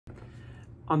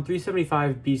On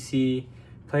 375 BC,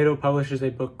 Plato publishes a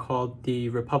book called The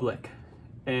Republic.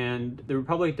 And the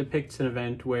Republic depicts an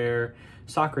event where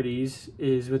Socrates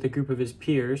is with a group of his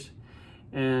peers,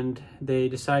 and they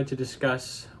decide to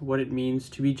discuss what it means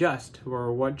to be just,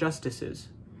 or what justice is.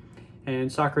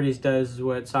 And Socrates does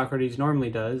what Socrates normally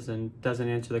does, and doesn't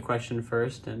answer the question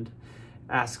first, and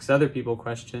asks other people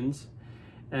questions.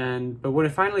 But when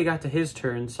it finally got to his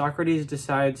turn, Socrates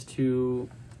decides to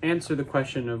answer the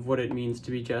question of what it means to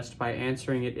be just by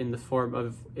answering it in the form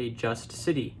of a just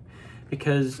city.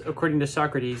 Because according to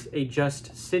Socrates, a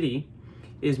just city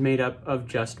is made up of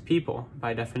just people,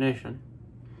 by definition.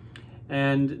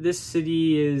 And this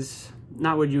city is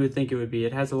not what you would think it would be.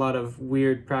 It has a lot of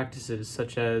weird practices,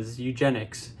 such as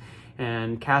eugenics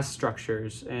and caste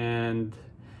structures, and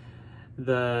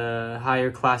the higher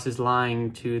classes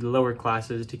lying to the lower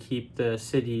classes to keep the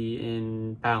city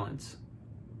in balance.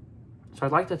 So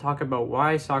I'd like to talk about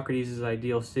why Socrates'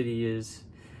 ideal city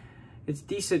it's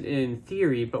decent in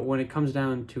theory, but when it comes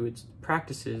down to its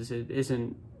practices, it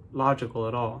isn't logical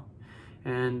at all.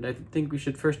 And I think we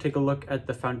should first take a look at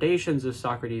the foundations of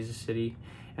Socrates' city,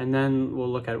 and then we'll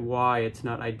look at why it's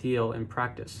not ideal in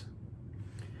practice.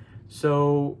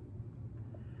 So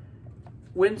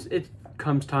when it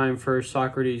comes time for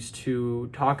Socrates to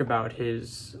talk about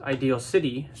his ideal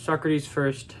city, Socrates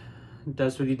first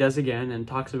does what he does again and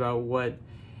talks about what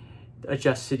a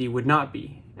just city would not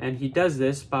be. And he does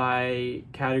this by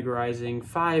categorizing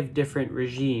 5 different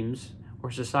regimes or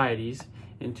societies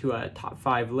into a top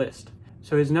 5 list.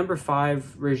 So his number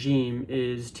 5 regime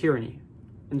is tyranny.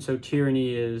 And so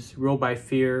tyranny is rule by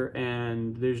fear,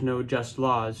 and there's no just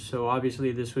laws. So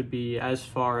obviously this would be as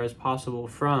far as possible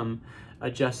from a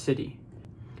just city.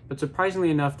 But surprisingly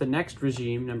enough, the next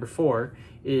regime, number 4,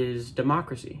 is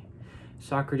democracy.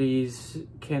 Socrates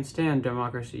can't stand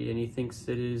democracy, and he thinks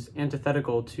it is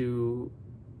antithetical to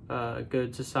a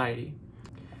good society.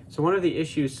 So one of the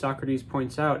issues Socrates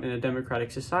points out in a democratic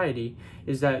society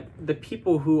is that the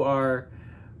people who are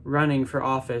running for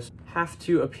office have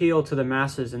to appeal to the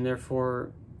masses and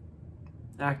therefore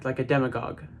act like a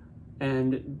demagogue.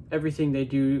 And everything they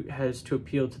do has to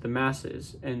appeal to the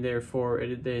masses, and therefore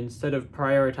instead of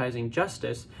prioritizing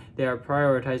justice, they are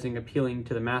prioritizing appealing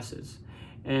to the masses.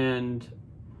 And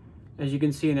as you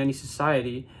can see in any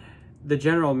society, the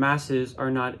general masses are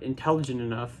not intelligent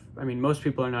enough. I mean, most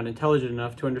people are not intelligent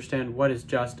enough to understand what is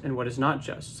just and what is not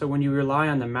just. So when you rely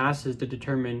on the masses to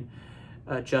determine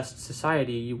a just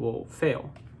society, you will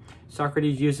fail.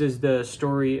 Socrates uses the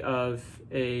story of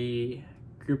a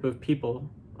group of people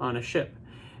on a ship,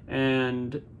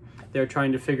 and they're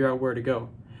trying to figure out where to go.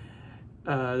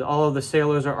 All of the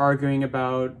sailors are arguing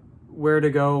about where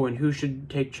to go and who should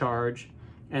take charge,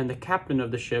 and the captain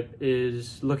of the ship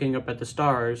is looking up at the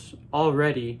stars,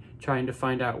 already trying to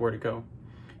find out where to go.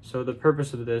 So the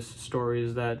purpose of this story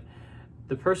is that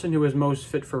the person who is most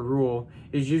fit for rule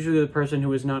is usually the person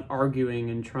who is not arguing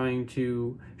and trying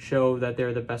to show that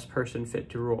they're the best person fit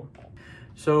to rule.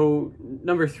 So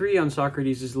number 3 on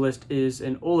Socrates' list is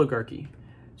an oligarchy.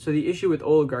 So the issue with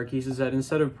oligarchies is that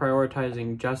instead of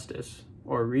prioritizing justice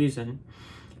or reason,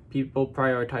 people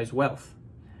prioritize wealth.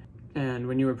 And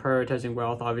when you are prioritizing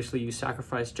wealth, obviously you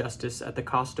sacrifice justice at the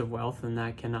cost of wealth, and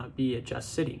that cannot be a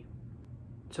just city.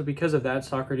 So because of that,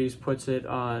 Socrates puts it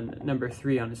on number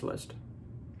 3 on his list.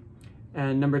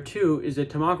 And number 2 is a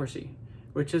democracy,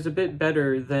 which is a bit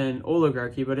better than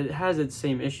oligarchy, but it has its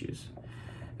same issues.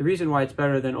 The reason why it's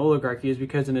better than oligarchy is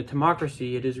because in a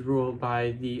democracy, it is ruled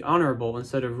by the honorable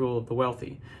instead of rule of the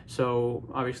wealthy. So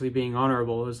obviously being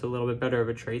honorable is a little bit better of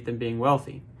a trait than being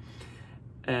wealthy.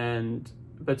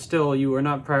 But still, you are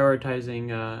not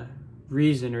prioritizing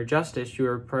reason or justice, you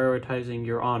are prioritizing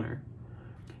your honor.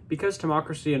 Because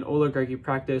democracy and oligarchy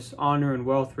practice honor and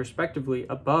wealth respectively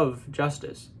above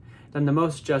justice, then the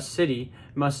most just city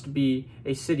must be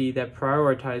a city that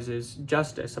prioritizes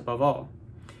justice above all.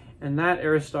 And that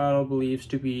Aristotle believes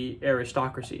to be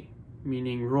aristocracy,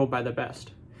 meaning rule by the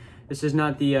best. This is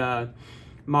not the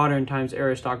modern times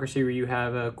aristocracy where you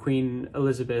have Queen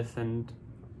Elizabeth and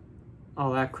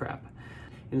all that crap.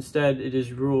 Instead, it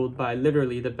is ruled by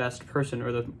literally the best person,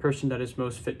 or the person that is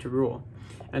most fit to rule.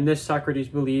 And this, Socrates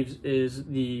believes, is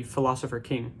the philosopher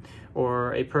king,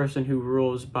 or a person who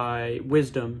rules by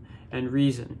wisdom and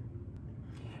reason.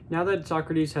 Now that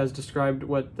Socrates has described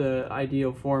what the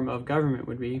ideal form of government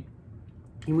would be,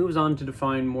 he moves on to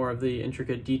define more of the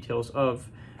intricate details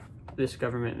of this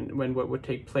government and what would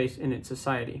take place in its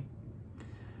society.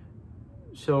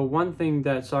 So one thing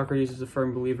that Socrates is a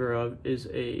firm believer of is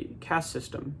a caste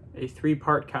system, a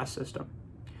 3-part caste system.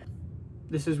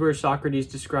 This is where Socrates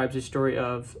describes a story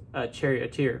of a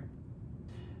charioteer.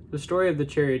 The story of the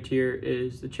charioteer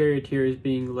is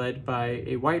being led by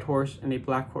a white horse and a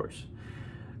black horse.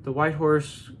 The white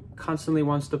horse constantly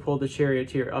wants to pull the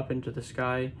charioteer up into the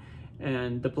sky,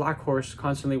 and the black horse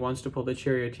constantly wants to pull the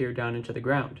charioteer down into the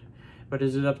ground. But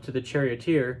is it up to the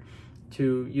charioteer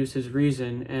to use his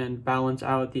reason and balance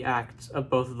out the acts of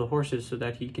both of the horses so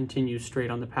that he continues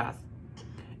straight on the path?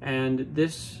 And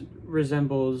this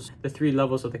resembles the 3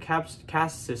 levels of the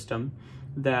caste system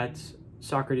that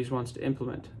Socrates wants to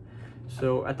implement.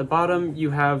 So at the bottom you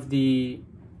have the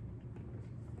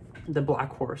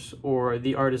black horse, or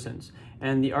the artisans,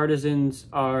 and the artisans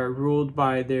are ruled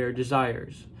by their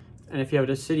desires. And if you have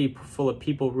a city full of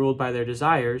people ruled by their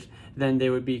desires, then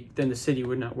the city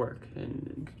would not work.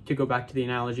 And to go back to the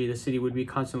analogy, the city would be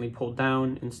constantly pulled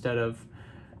down instead of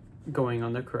going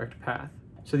on the correct path.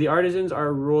 So the artisans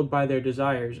are ruled by their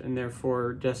desires and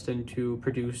therefore destined to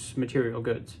produce material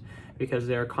goods, because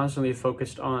they are constantly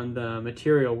focused on the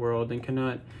material world and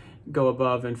cannot go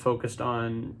above and focused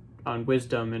on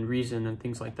wisdom and reason and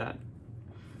things like that.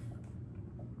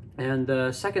 And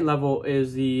the second level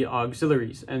is the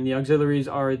auxiliaries, and the auxiliaries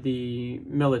are the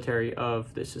military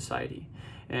of this society.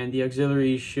 And the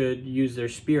auxiliaries should use their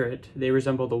spirit. They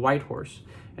resemble the white horse,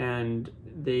 and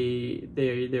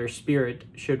their spirit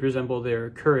should resemble their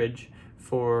courage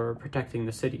for protecting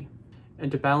the city.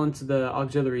 And to balance the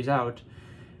auxiliaries out,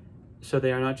 so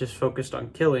they are not just focused on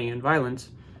killing and violence,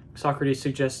 Socrates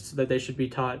suggests that they should be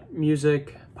taught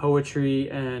music, poetry,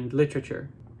 and literature.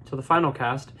 So the final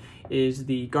caste is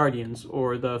the guardians,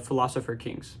 or the philosopher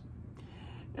kings.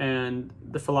 And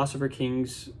the philosopher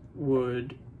kings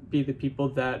would be the people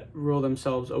that rule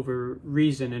themselves over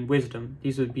reason and wisdom.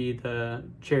 These would be the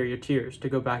charioteers, to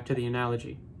go back to the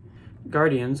analogy.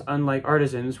 Guardians, unlike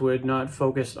artisans, would not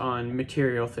focus on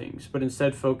material things, but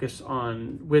instead focus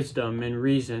on wisdom and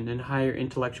reason and higher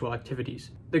intellectual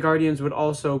activities. The guardians would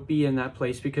also be in that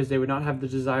place because they would not have the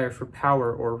desire for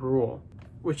power or rule,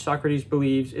 which Socrates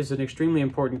believes is an extremely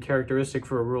important characteristic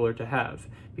for a ruler to have,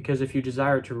 because if you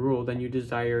desire to rule, then you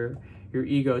desire your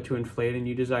ego to inflate and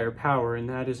you desire power, and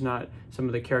that is not some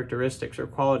of the characteristics or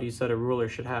qualities that a ruler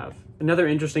should have. Another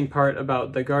interesting part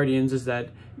about the guardians is that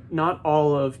not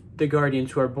all of the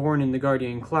guardians who are born in the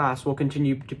guardian class will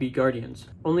continue to be guardians.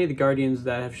 Only the guardians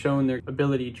that have shown their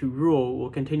ability to rule will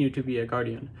continue to be a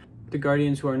guardian. The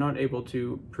guardians who are not able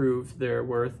to prove their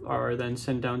worth are then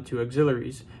sent down to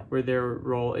auxiliaries, where their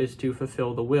role is to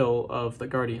fulfill the will of the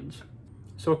guardians.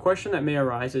 So a question that may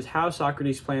arise is how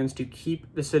Socrates plans to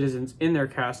keep the citizens in their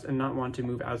caste and not want to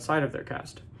move outside of their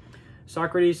caste.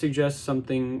 Socrates suggests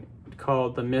something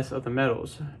called the myth of the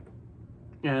metals.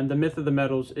 And the myth of the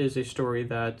metals is a story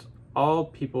that all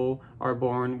people are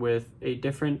born with a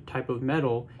different type of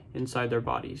metal inside their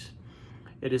bodies.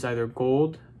 It is either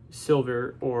gold,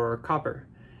 silver, or copper.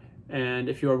 And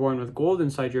if you are born with gold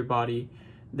inside your body,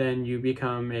 then you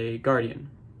become a guardian.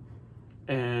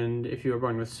 And if you are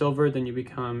born with silver, then you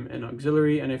become an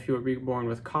auxiliary. And if you are born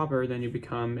with copper, then you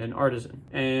become an artisan.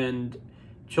 And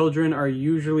children are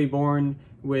usually born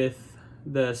with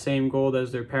the same gold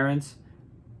as their parents.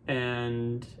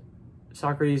 And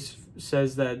Socrates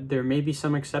says that there may be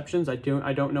some exceptions. I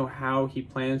don't know how he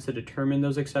plans to determine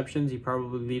those exceptions. He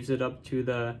probably leaves it up to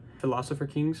the philosopher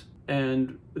kings.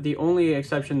 And the only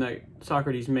exception that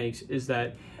Socrates makes is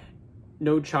that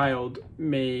no child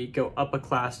may go up a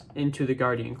class into the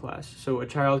guardian class. So a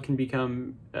child can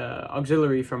become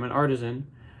auxiliary from an artisan,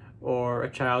 or a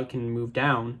child can move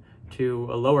down to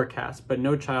a lower caste, but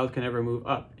no child can ever move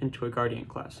up into a guardian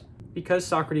class. Because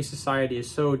Socrates' society is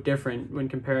so different when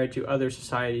compared to other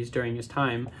societies during his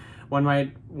time, one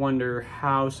might wonder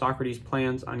how Socrates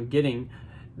plans on getting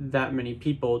that many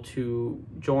people to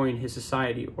join his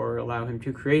society or allow him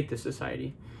to create this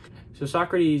society. So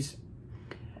Socrates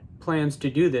plans to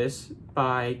do this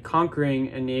by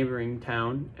conquering a neighboring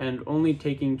town and only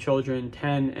taking children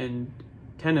 10 and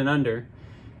under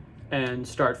and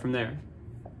start from there.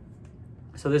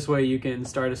 So this way you can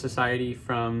start a society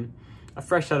from a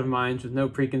fresh set of minds with no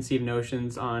preconceived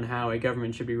notions on how a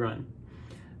government should be run.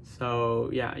 So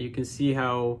yeah, you can see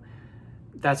how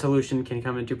that solution can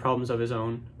come into problems of its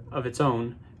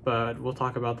own, but we'll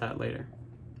talk about that later.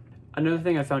 Another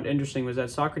thing I found interesting was that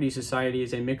Socrates' society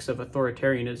is a mix of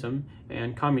authoritarianism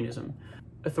and communism.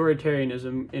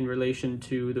 Authoritarianism in relation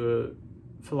to the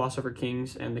philosopher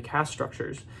kings and the caste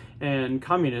structures, and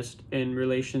communist in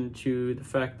relation to the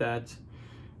fact that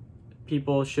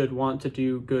people should want to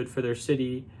do good for their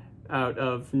city out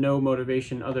of no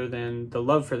motivation other than the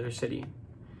love for their city.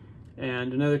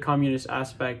 And another communist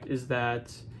aspect is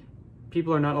that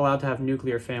people are not allowed to have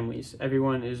nuclear families.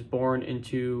 Everyone is born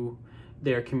into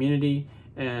their community,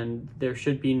 and there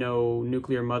should be no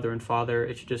nuclear mother and father.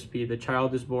 It should just be the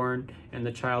child is born and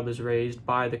the child is raised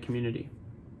by the community.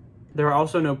 There are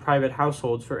also no private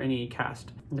households for any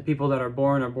caste. The people that are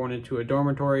born into a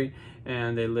dormitory,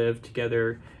 and they live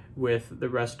together with the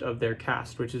rest of their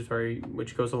caste,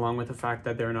 which goes along with the fact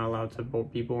that they're not allowed to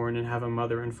be born and have a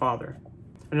mother and father.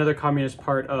 Another communist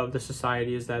part of the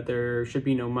society is that there should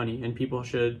be no money, and people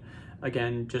should,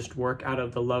 again, just work out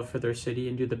of the love for their city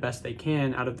and do the best they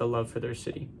can out of the love for their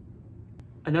city.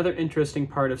 Another interesting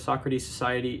part of Socrates'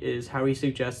 society is how he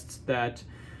suggests that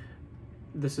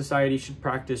the society should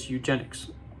practice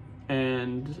eugenics.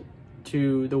 And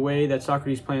the way that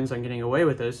Socrates plans on getting away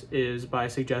with this is by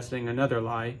suggesting another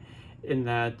lie, in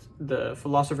that the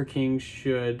philosopher kings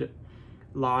should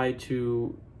lie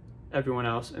to everyone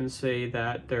else and say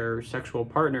that their sexual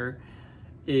partner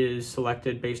is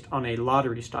selected based on a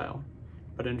lottery style.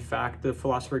 But in fact, the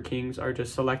philosopher kings are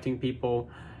just selecting people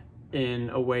in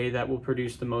a way that will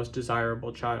produce the most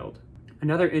desirable child.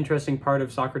 Another interesting part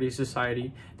of Socrates'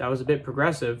 society that was a bit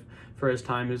progressive for his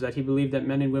time is that he believed that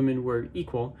men and women were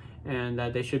equal and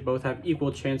that they should both have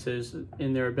equal chances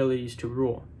in their abilities to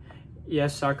rule.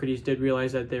 Yes, Socrates did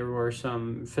realize that there were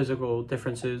some physical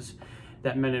differences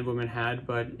that men and women had,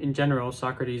 but in general,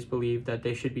 Socrates believed that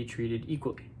they should be treated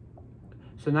equally.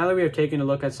 So now that we have taken a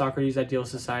look at Socrates' ideal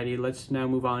society, let's now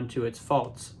move on to its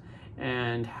faults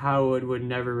and how it would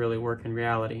never really work in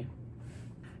reality.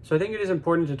 So I think it is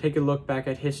important to take a look back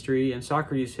at history and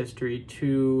Socrates' history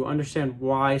to understand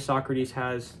why Socrates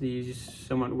has these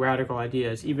somewhat radical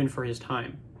ideas, even for his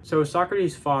time. So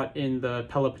Socrates fought in the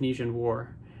Peloponnesian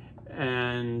War,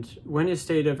 and when his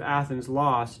state of Athens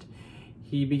lost,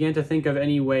 he began to think of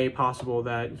any way possible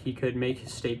that he could make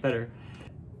his state better.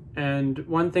 And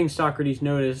one thing Socrates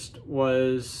noticed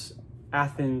was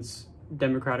Athens'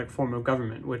 democratic form of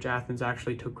government, which Athens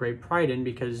actually took great pride in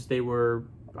because they were,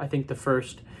 I think, the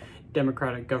first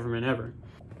democratic government ever.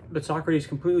 But Socrates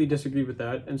completely disagreed with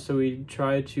that, and so he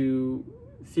tried to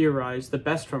theorize the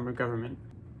best form of government.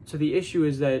 So the issue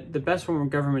is that the best form of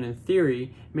government in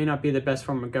theory may not be the best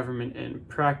form of government in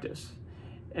practice.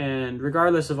 And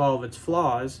regardless of all of its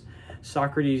flaws,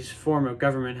 Socrates' form of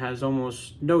government has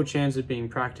almost no chance of being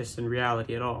practiced in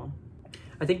reality at all.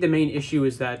 I think the main issue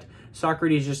is that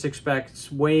Socrates just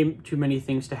expects way too many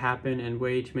things to happen and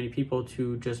way too many people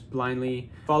to just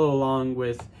blindly follow along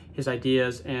with his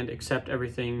ideas and accept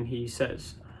everything he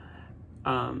says.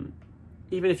 Even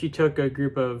if you took a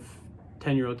group of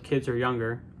 10-year-old kids or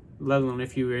younger, let alone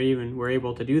if you were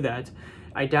able to do that,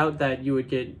 I doubt that you would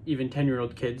get even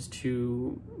 10-year-old kids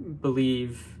to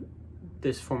believe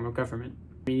this form of government.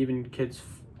 I mean, even kids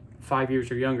 5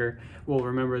 years or younger will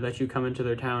remember that you come into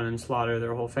their town and slaughter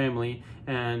their whole family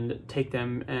and take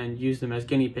them and use them as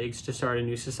guinea pigs to start a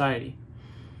new society.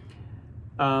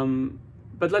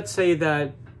 But let's say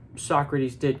that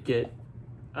Socrates did get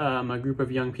a group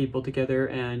of young people together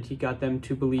and he got them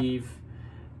to believe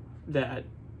that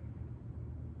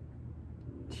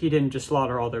he didn't just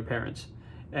slaughter all their parents.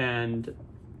 And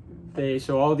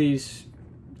so all these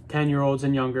 10-year-olds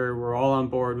and younger were all on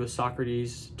board with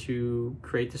Socrates to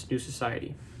create this new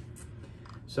society.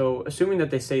 So assuming that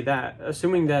they say that,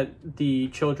 assuming that the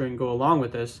children go along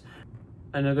with this,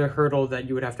 another hurdle that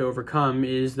you would have to overcome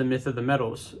is the myth of the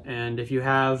metals. And if you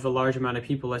have a large amount of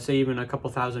people, let's say even a couple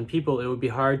thousand people, it would be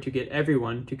hard to get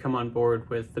everyone to come on board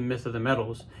with the myth of the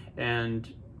metals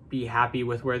and be happy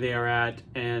with where they are at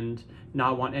and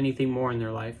not want anything more in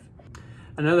their life.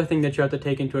 Another thing that you have to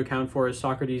take into account for is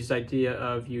Socrates' idea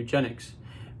of eugenics,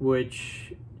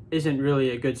 which isn't really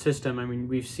a good system. I mean,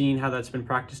 we've seen how that's been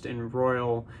practiced in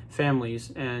royal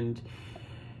families, and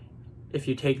if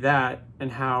you take that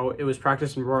and how it was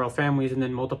practiced in royal families and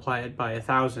then multiply it by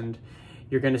 1,000,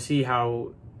 you're going to see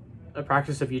how a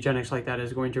practice of eugenics like that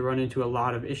is going to run into a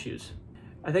lot of issues.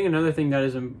 I think another thing that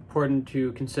is important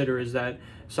to consider is that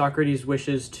Socrates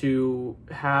wishes to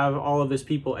have all of his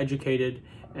people educated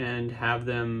and have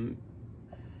them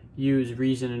use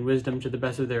reason and wisdom to the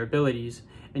best of their abilities,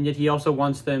 and yet he also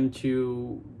wants them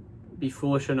to be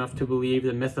foolish enough to believe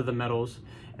the myth of the metals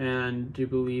and to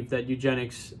believe that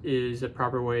eugenics is a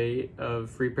proper way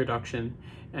of reproduction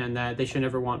and that they should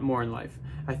never want more in life.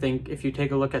 I think if you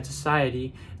take a look at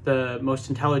society, the most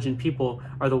intelligent people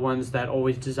are the ones that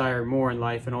always desire more in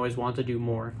life and always want to do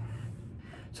more.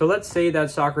 So let's say that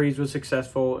Socrates was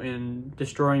successful in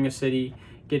destroying a city,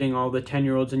 getting all the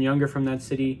 10-year-olds and younger from that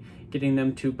city, getting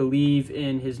them to believe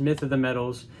in his myth of the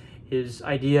metals, his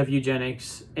idea of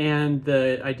eugenics, and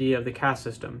the idea of the caste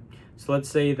system. So let's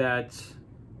say that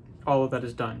all of that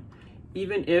is done.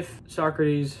 Even if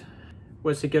Socrates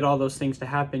was to get all those things to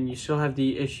happen, you still have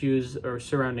the issues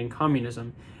surrounding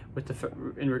communism,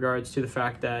 in regards to the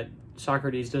fact that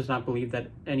Socrates does not believe that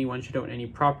anyone should own any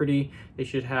property, they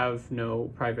should have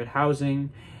no private housing,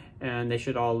 and they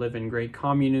should all live in great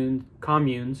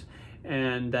communes,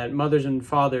 and that mothers and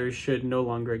fathers should no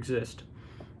longer exist.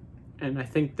 And I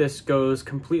think this goes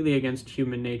completely against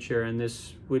human nature, and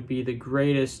this would be the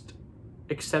greatest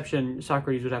exception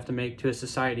Socrates would have to make to a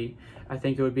society. I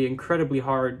think it would be incredibly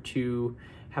hard to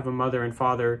have a mother and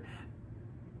father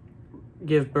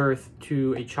give birth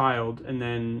to a child and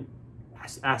then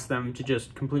ask them to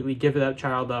just completely give that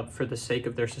child up for the sake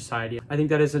of their society. I think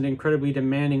that is an incredibly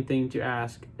demanding thing to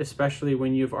ask, especially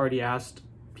when you've already asked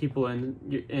people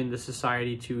in the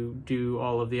society to do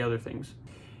all of the other things.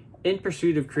 In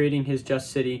pursuit of creating his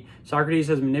just city, Socrates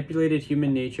has manipulated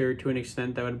human nature to an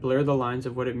extent that would blur the lines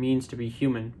of what it means to be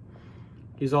human.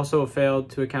 He's also failed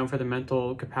to account for the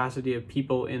mental capacity of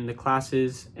people in the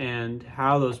classes and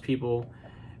how those people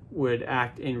would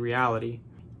act in reality.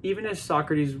 Even if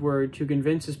Socrates were to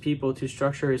convince his people to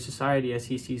structure his society as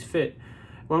he sees fit,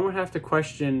 one would have to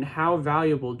question how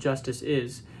valuable justice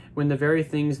is when the very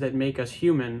things that make us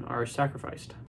human are sacrificed.